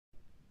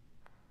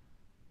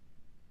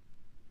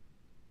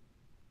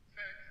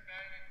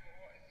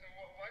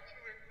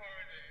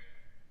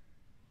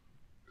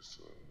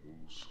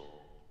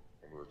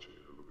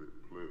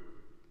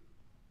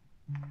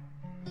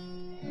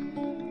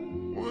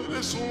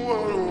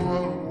water,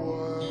 water,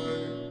 water.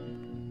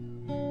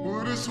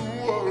 Well, this is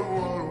water,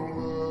 water,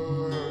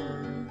 water.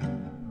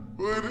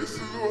 Well, this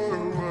is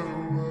water, water,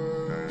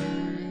 water.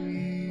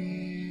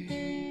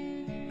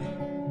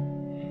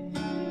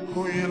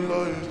 Who you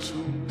loyal to?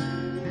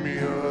 Me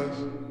or us?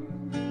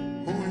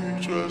 Who you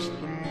trust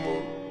the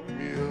more?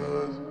 Me or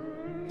us?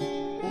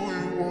 Who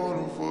you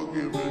wanna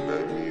forgive and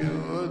let me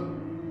or us?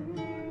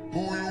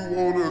 Who you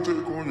wanna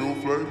take on your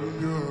flight?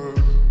 Me or us?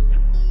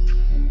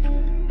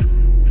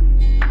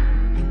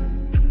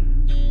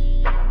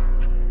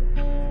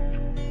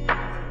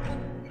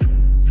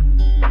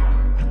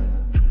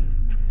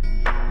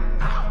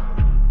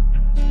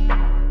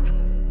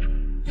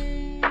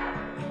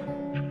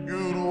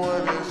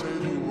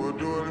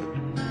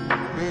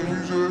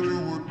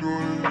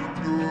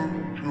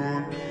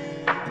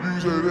 You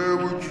said that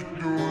what you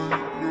doing.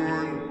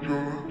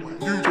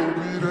 You told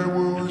me that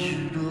what you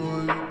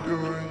doing.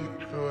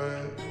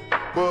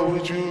 What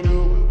would you do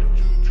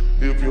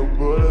if your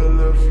brother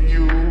left for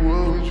you?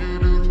 What would you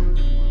do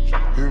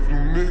if a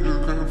nigga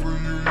came for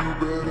you? You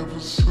better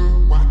pursue.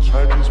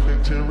 I just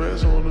spent 10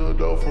 racks on a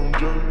dog from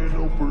Germany,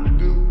 no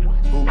Purdue.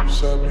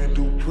 Oops, I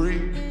been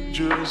through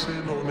just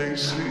sitting on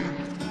AC.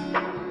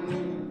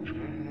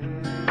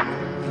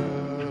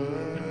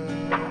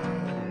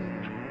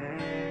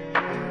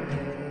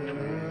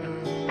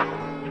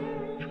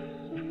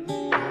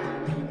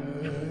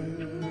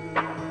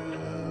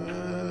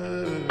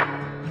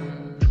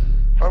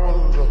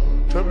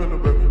 Tell me the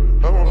baby,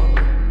 I wanna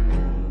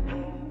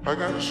know. I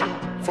got a show,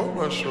 fuck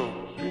my show,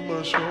 be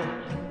my show.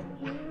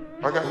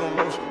 I got no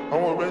lotion, I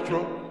want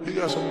retro, he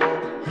got some more.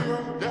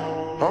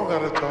 I don't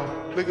gotta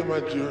talk, look at my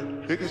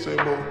jewelry, he can say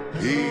more.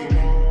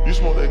 You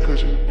smoke that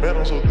cushion, man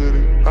I'm so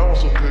goody, I want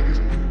some cookies.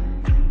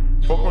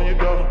 Fuck on your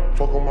daughter,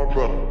 fuck on my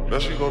brother, now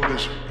she gon'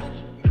 dish it.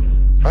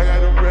 I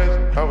got them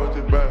rats, I was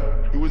just buying,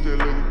 you was just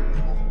looking.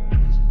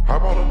 I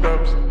bought them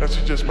diamonds, now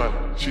she just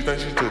smiling, she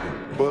thinks she took it.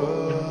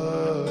 But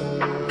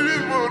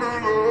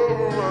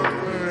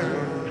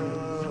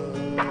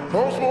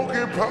I'm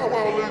smoking power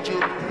all in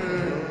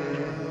Japan.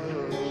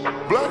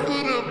 Black of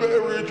the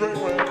berry, drink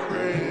my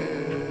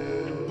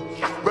cream.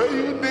 But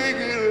you dig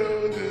it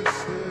on this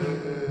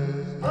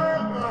sand.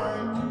 Smile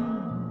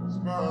time,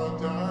 smile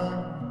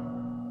time,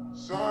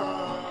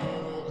 smile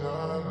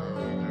time,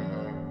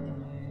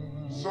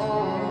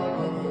 smile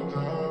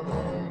time, smile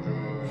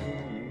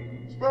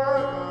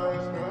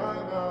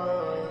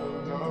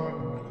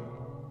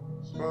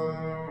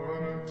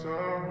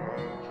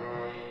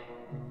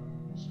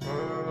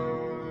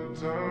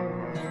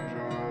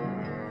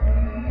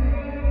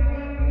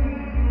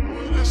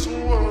this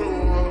water,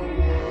 water,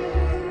 water.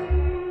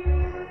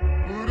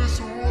 This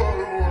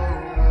water,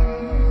 water,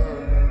 water.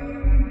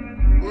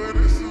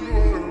 This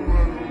water,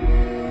 water,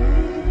 water.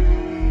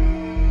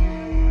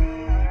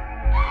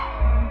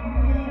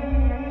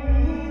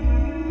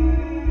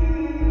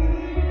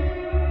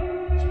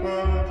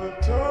 Smile at the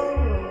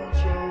time,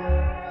 smile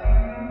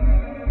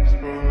at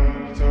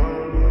the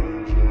time.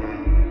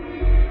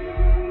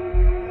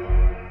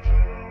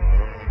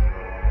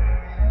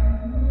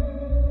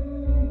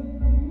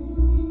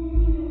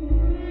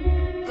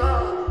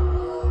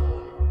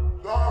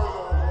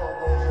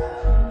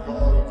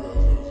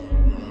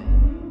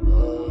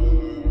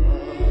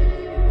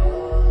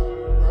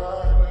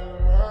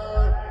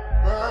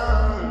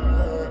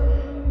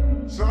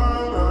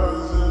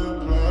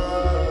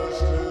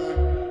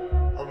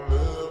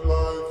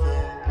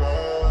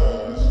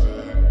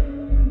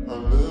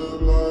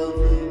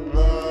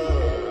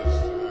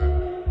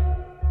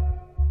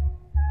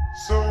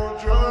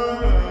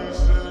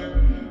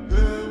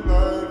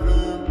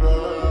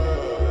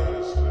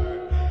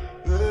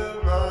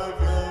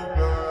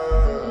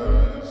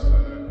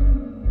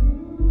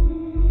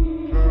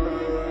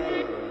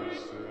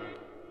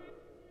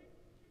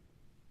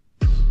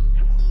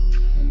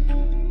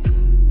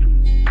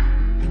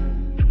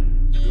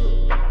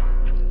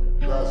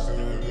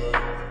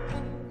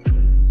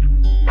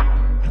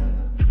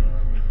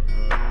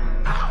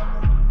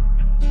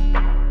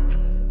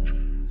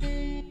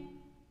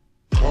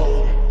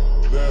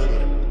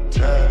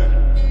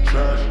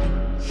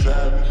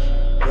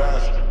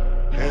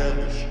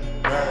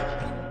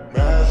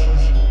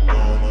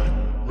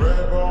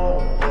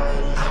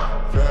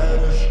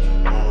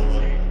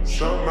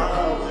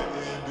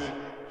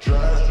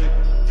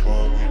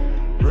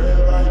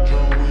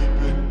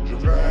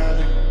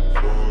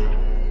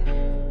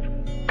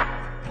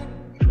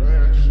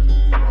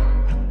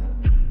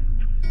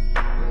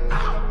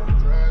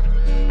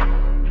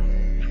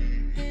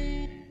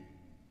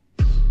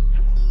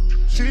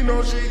 She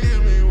know she get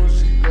me when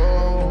she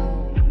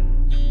gone.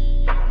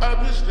 I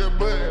push that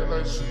button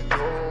like she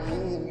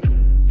know.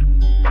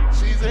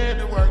 She's at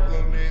the work,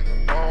 little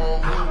nigga,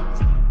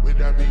 no. With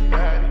that big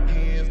body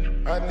ends,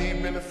 I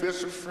need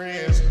beneficial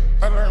friends.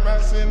 I learned my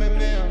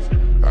synonyms,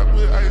 I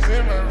put ice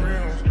in my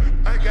rims.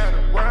 I got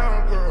a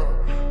brown girl,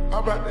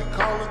 I'm about to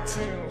call her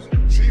Tim's.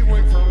 She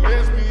went from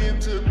lesbian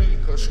to me,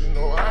 cause she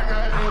know I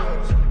got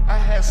M's. I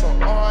had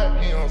some odd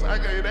M's, I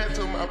gave that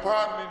to my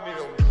partner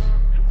them.